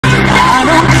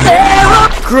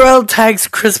Gorilla Tag's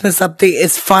Christmas update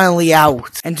is finally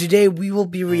out, and today we will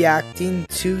be reacting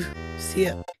to see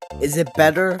it. Is it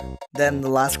better than the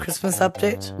last Christmas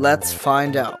update? Let's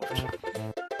find out.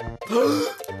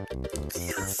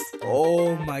 Yes.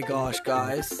 Oh my gosh,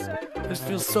 guys. This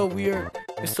feels so weird.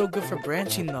 It's so good for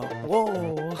branching though.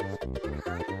 Whoa.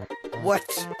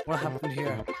 What? What happened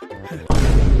here?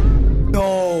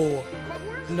 No.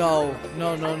 No.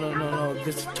 No, no, no, no, no.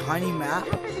 This tiny map?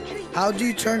 How do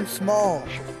you turn small?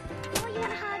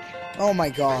 Oh my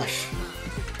gosh.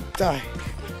 Die.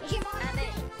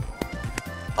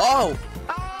 Oh!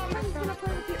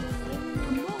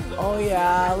 Oh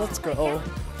yeah, let's go.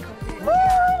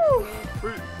 Woo!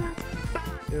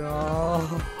 Yo.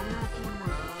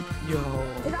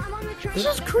 This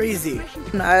is crazy.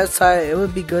 I decided it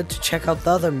would be good to check out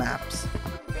the other maps.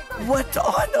 What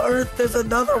on earth? There's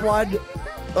another one.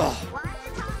 Oh.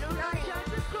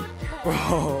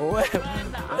 Bro, what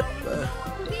the?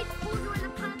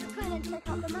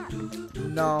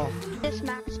 No. This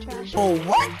map's trash. Oh,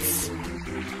 what?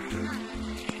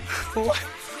 What's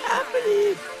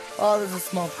happening? Oh, there's a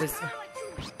small place there.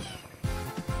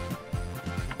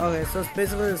 Okay, so it's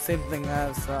basically the same thing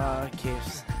as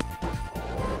caves.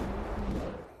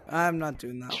 I'm not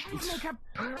doing that.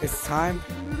 It's time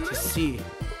to see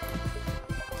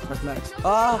what's next.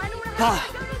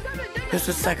 It's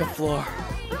the second floor.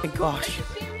 Oh my gosh.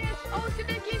 Oh, did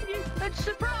they give you a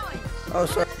surprise? Oh,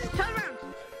 sorry. Turn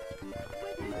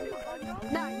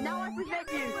around. Now I present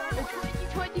you the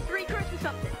 2023 Christmas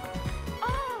update.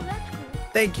 Oh, that's cool.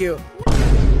 Thank you.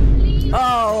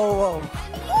 Oh,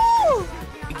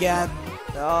 again.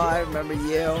 Oh, I remember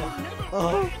you.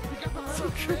 Oh, so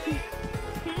trippy.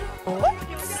 What?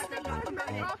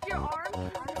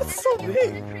 That's so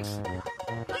big.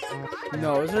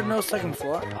 No, is there no second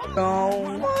floor? No.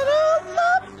 What a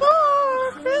love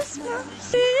for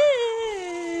Christmas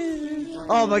Eve.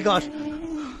 Oh my gosh.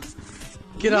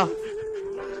 Get up.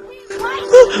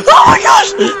 Oh my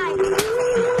gosh!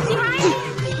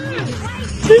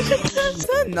 Is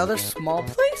that another small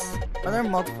place? Are there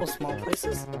multiple small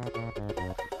places?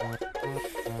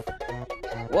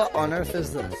 What on earth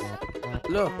is this?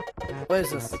 Look, what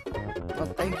is this? Oh,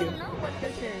 thank you.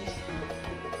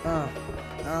 Oh,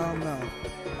 I don't know.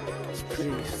 It's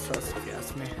pretty sus if you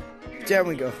ask me. There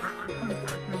we go.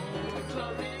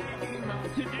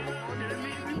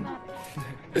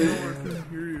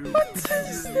 What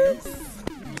is this?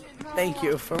 Thank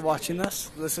you for watching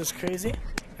this. This is crazy.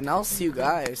 And I'll see you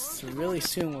guys really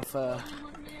soon with a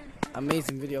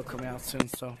amazing video coming out soon.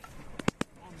 So,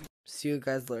 see you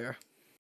guys later.